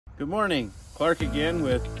Good morning, Clark again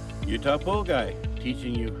with Utah Pool Guy,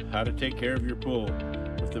 teaching you how to take care of your pool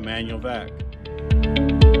with the manual vac.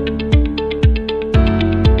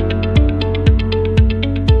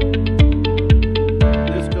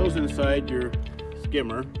 This goes inside your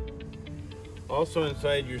skimmer. Also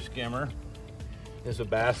inside your skimmer is a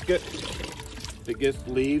basket that gets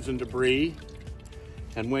leaves and debris.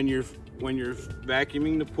 And when you're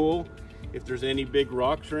vacuuming the pool, if there's any big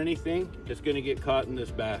rocks or anything, it's going to get caught in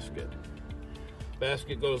this basket.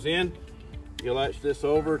 Basket goes in, you latch this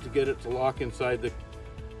over to get it to lock inside the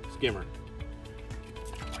skimmer.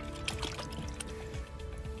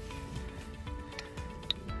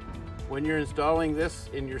 When you're installing this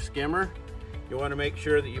in your skimmer, you want to make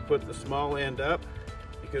sure that you put the small end up,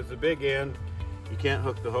 because the big end, you can't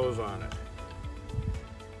hook the hose on it.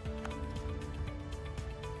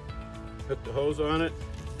 Hook the hose on it,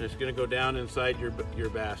 and it's going to go down inside your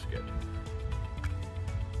basket.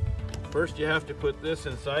 First, you have to put this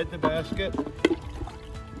inside the basket.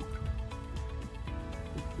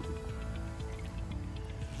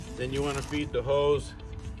 Then you want to feed the hose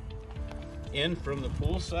in from the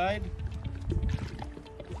pool side.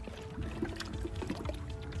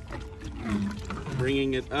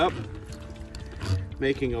 Bringing it up,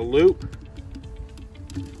 making a loop.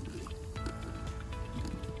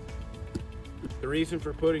 The reason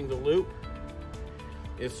for putting the loop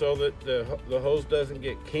is so that the hose doesn't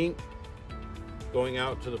get kinked going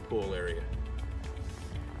out to the pool area.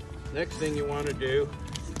 Next thing you want to do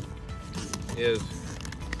is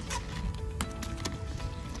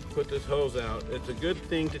put this hose out. It's a good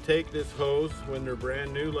thing to take this hose when they're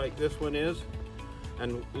brand new like this one is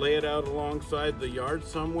and lay it out alongside the yard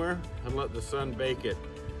somewhere and let the sun bake it.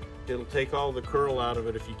 It'll take all the curl out of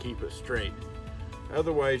it if you keep it straight.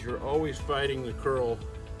 Otherwise, you're always fighting the curl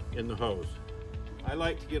in the hose. I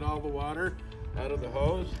like to get all the water out of the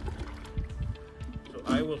hose. So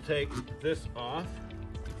I will take this off.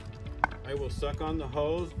 I will suck on the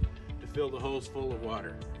hose to fill the hose full of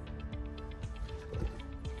water.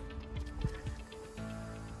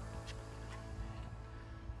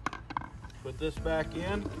 Put this back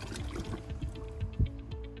in.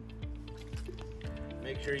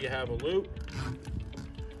 Make sure you have a loop.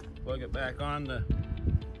 Plug it back on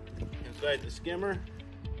inside the skimmer.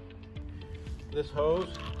 This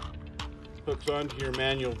hose hooks onto your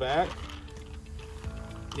manual vac.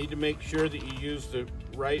 Need to make sure that you use the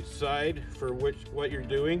right side for what you're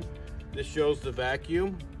doing. This shows the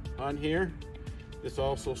vacuum on here. This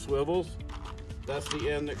also swivels. That's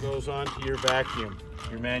the end that goes onto your vacuum,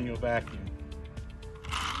 your manual vacuum.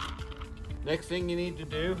 Next thing you need to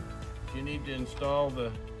do, you need to install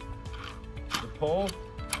the pole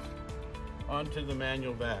onto the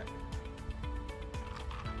manual vac.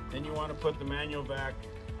 Then you want to put the manual vac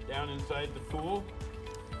down inside the pool.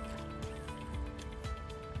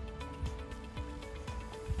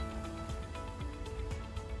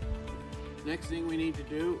 Next thing we need to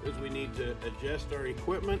do is we need to adjust our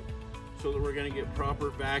equipment so that we're going to get proper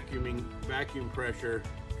vacuum pressure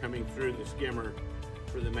coming through the skimmer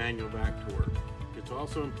for the manual vac to work. It's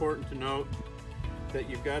also important to note that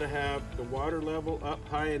you've got to have the water level up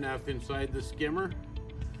high enough inside the skimmer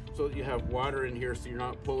so that you have water in here so you're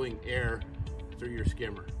not pulling air through your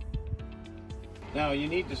skimmer. Now you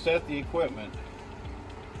need to set the equipment.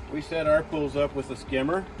 We set our pools up with a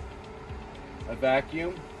skimmer, a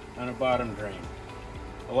vacuum, and a bottom drain.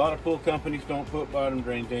 A lot of pool companies don't put bottom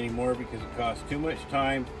drains anymore because it costs too much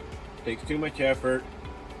time, takes too much effort.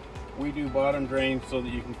 We do bottom drains so that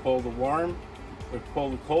you can pull the warm or pull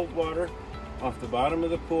the cold water off the bottom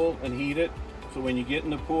of the pool and heat it, so when you get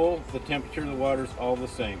in the pool, the temperature of the water is all the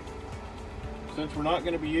same. Since we're not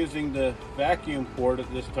going to be using the vacuum port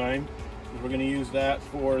at this time, we're going to use that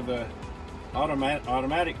for the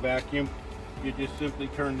automatic vacuum, you just simply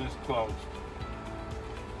turn this closed.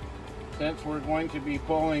 Since we're going to be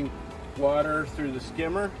pulling water through the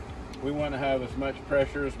skimmer, we want to have as much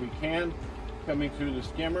pressure as we can coming through the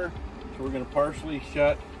skimmer, so we're going to partially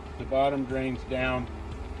shut the bottom drains down,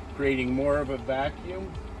 creating more of a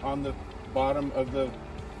vacuum on the bottom of the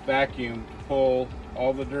vacuum to pull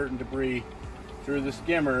all the dirt and debris through the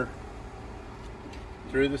skimmer,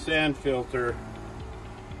 through the sand filter,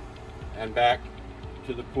 and back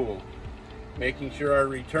to the pool. Making sure our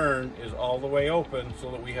return is all the way open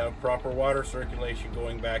so that we have proper water circulation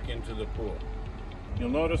going back into the pool. You'll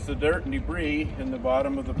notice the dirt and debris in the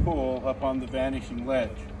bottom of the pool up on the vanishing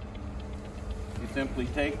ledge. You simply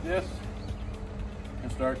take this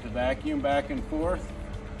and start to vacuum back and forth,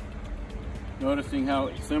 noticing how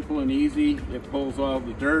it's simple and easy. It pulls all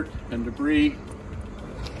the dirt and debris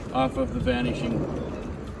off of the vanishing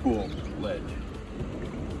pool ledge.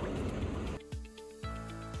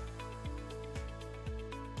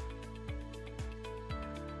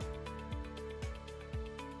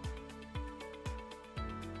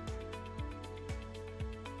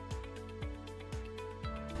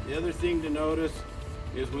 The other thing to notice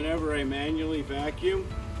is whenever I manually vacuum,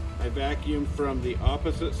 I vacuum from the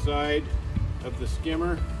opposite side of the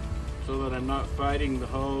skimmer so that I'm not fighting the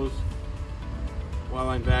hose while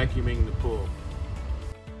I'm vacuuming the pool.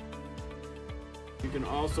 You can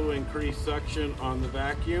also increase suction on the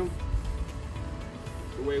vacuum.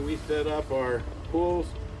 The way we set up our pool's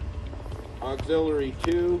auxiliary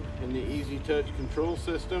 2 in the Easy Touch control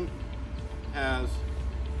system has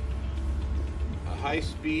a high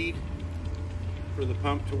speed for the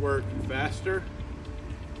pump to work faster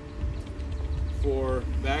for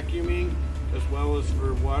vacuuming as well as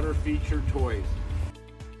for water feature toys.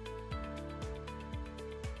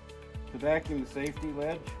 To vacuum the safety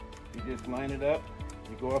ledge, you just line it up,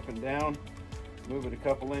 you go up and down, move it a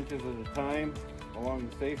couple inches at a time along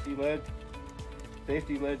the safety ledge.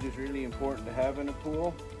 Safety ledge is really important to have in a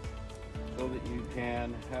pool so that you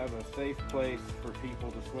can have a safe place for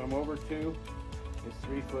people to swim over to. It's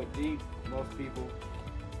 3 foot deep. Most people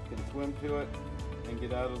can swim to it and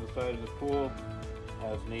get out of the side of the pool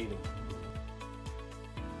as needed.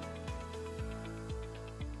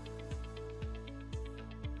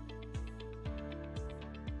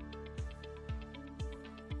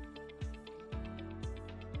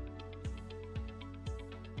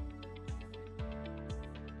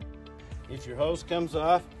 If your hose comes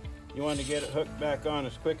off, you want to get it hooked back on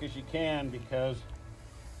as quick as you can because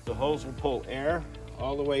the hose will pull air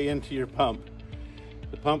all the way into your pump.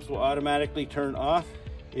 The pumps will automatically turn off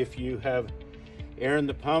if you have air in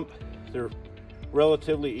the pump. They're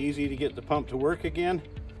relatively easy to get the pump to work again.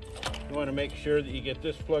 You want to make sure that you get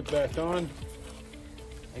this plug back on.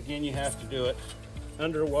 Again, you have to do it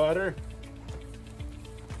underwater.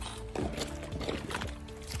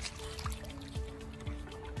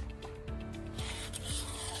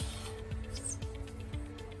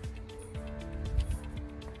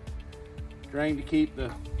 Trying to keep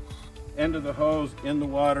the end of the hose in the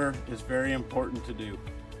water is very important to do.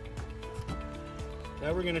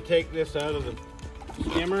 Now we're going to take this out of the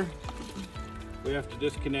skimmer. We have to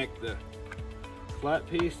disconnect the flat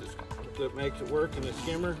piece that makes it work in the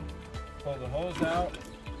skimmer. Pull the hose out.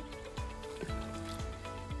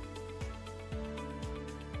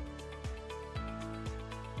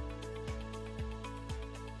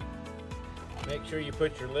 Make sure you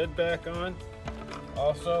put your lid back on.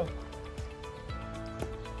 Also,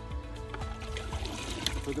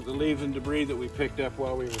 look at the leaves and debris that we picked up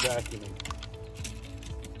while we were vacuuming.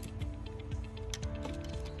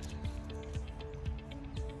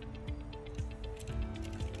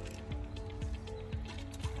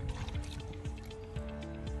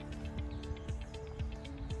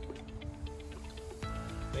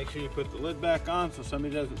 Make sure you put the lid back on so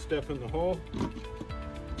somebody doesn't step in the hole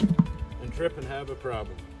and trip and have a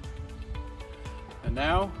problem. And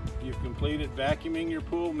now you've completed vacuuming your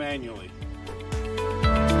pool manually.